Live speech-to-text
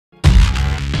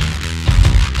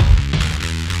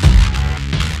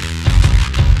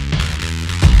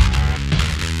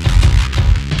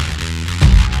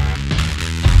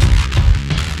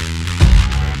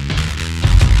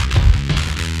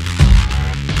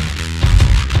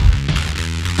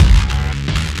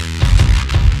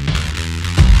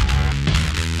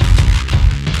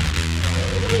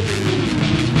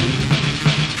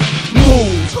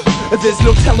there's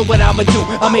no telling what I'ma do.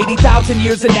 I'm 80,000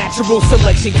 years of natural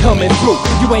selection coming through.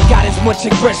 You ain't got as much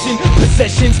aggression,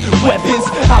 possessions, weapons.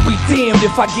 I'll be damned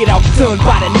if I get outdone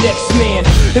by the next man.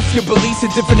 If your beliefs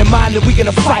are different than mine, then we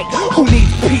gonna fight. Who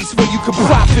needs peace when you can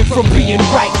profit from being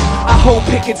right? I hold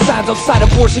picket signs outside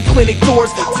abortion clinic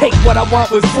doors. Take what I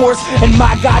want with force, and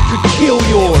my God could kill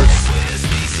yours.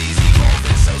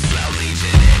 So slowly,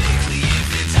 genetically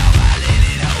infantile, violent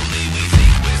and holy. We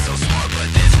think we're so smart, but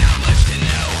there's not much to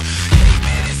know.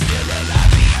 Caveman is still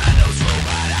alive behind those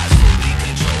robot eyes, fully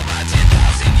controlled by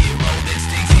 10,000-year-old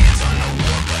instincts. Hands on the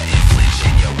war button, flinch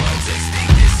and your world's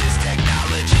extinct. This is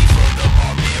technology for the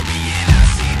barbarian. I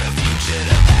see the future,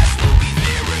 the past will be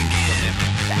there again.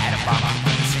 The atom bomb,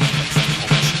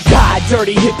 God,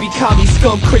 dirty hippie, commie,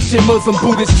 scum, Christian, Muslim,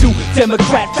 Buddhist, Jew,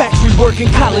 Democrat, factory working,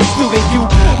 college student, you.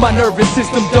 My nervous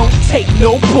system don't take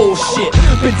no bullshit.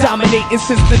 Been dominating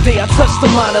since the day I touched the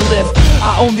monolith.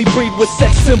 I only breed with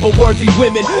sex symbol worthy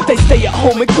women. They stay at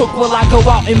home and cook while I go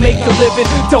out and make a living.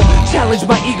 Don't challenge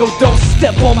my ego, don't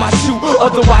step on my shoe.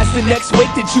 Otherwise the next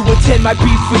wake that you attend might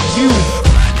be for you.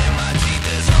 grinding my teeth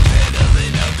as I'm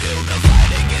pedaling uphill. The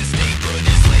fight against state put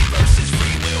in slave versus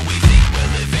free will. We think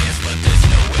we'll advance, but there's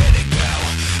nowhere to go.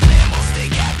 Mammals stay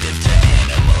captive to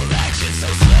animal action. So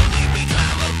slowly we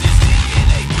climb up this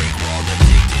DNA brick wall,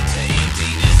 addicted to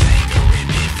emptiness, anger and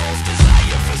pitfalls,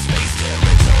 desire for space,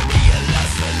 territorial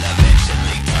lust will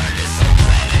eventually turn this whole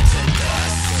planet to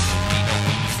dust.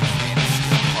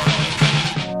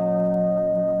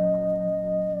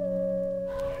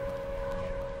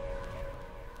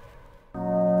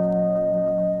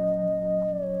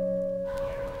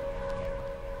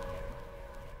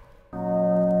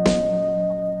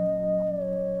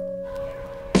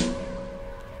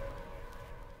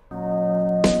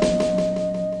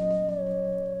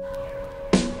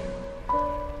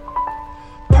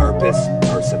 Purpose,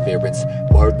 perseverance,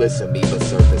 wordless amoeba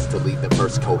surface to lead the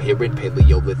first coherent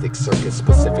Paleolithic circus.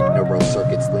 Specific neural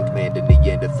circuits link man to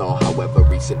Neanderthal. However,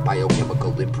 recent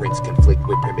biochemical imprints conflict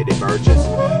with primitive urges.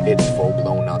 It's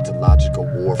full-blown ontological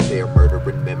warfare,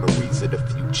 murdering memories of the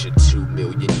future 2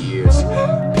 million years.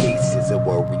 Peace is a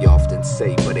word we often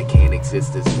say, but it can't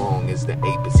exist as long as the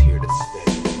ape is here to stay.